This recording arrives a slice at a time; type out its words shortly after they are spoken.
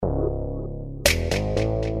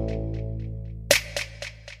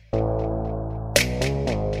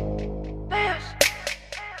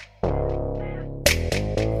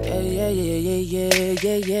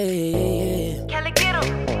yeah. Kelly, get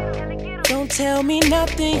him. Don't tell me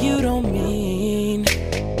nothing you don't mean.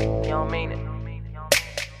 You don't mean it.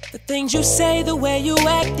 The things you say, the way you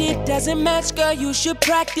act, it doesn't match, girl. You should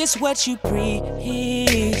practice what you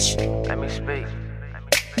preach. Let me speak.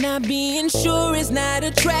 Not being sure is not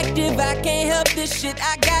attractive. I can't help this shit.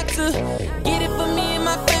 I got to get it for me and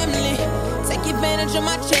my family. Take advantage of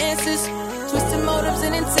my chances. Twisted motives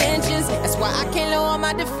and intentions. That's why I can't lower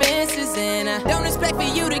my defenses. And I don't expect for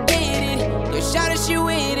you to get it. Your shot is she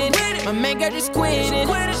with it. My man girl just quit it.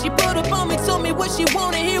 She pulled up on me, told me what she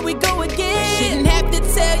wanted. Here we go again. Shouldn't have to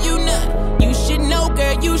tell you nothing. You should know,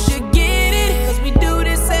 girl, you should get it. Cause we do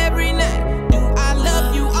this every night. Do I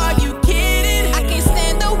love you? Are you kidding? I can't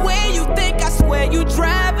stand the way you think. I swear you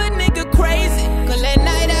drive a nigga crazy. Cause that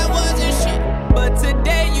night I wasn't shit. But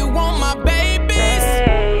today you want my babies.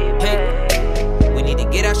 Hey, we need to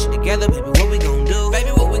get our shit together, baby. What we gon' do? Baby,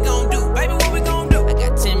 what we gon' do? Baby, what we gon' do? I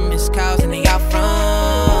got 10 missed calls and they all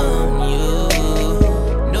from you.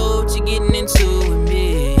 Know what you're getting into with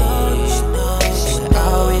me.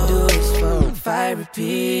 All we do is phone, fire,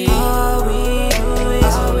 repeat. All we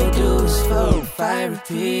do is phone, fire,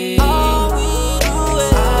 repeat. All we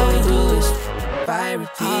do is fire,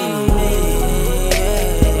 repeat.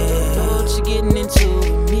 Know what you're getting into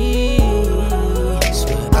with me.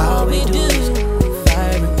 Swear all we do is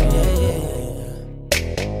fire, repeat.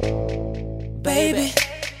 Baby,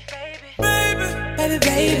 baby.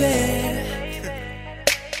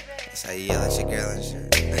 That's how you yell at your girl and shit.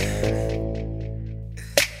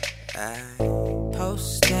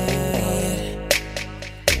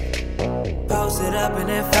 Posted up in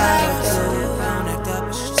that 502. Found that up in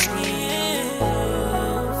your skin.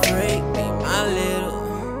 Freak me, my little.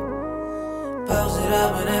 Posted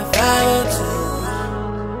up in that 502.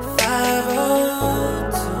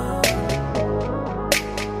 502.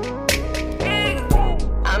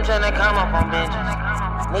 I'm tryna come up on benches.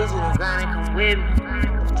 Need you to grind and come with me.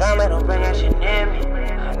 If time I don't bring that shit near me. I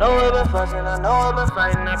know we've been fussing, I know we've been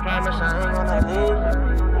fighting. I promise I ain't gonna leave.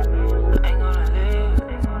 I ain't gonna leave.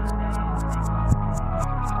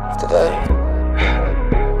 Today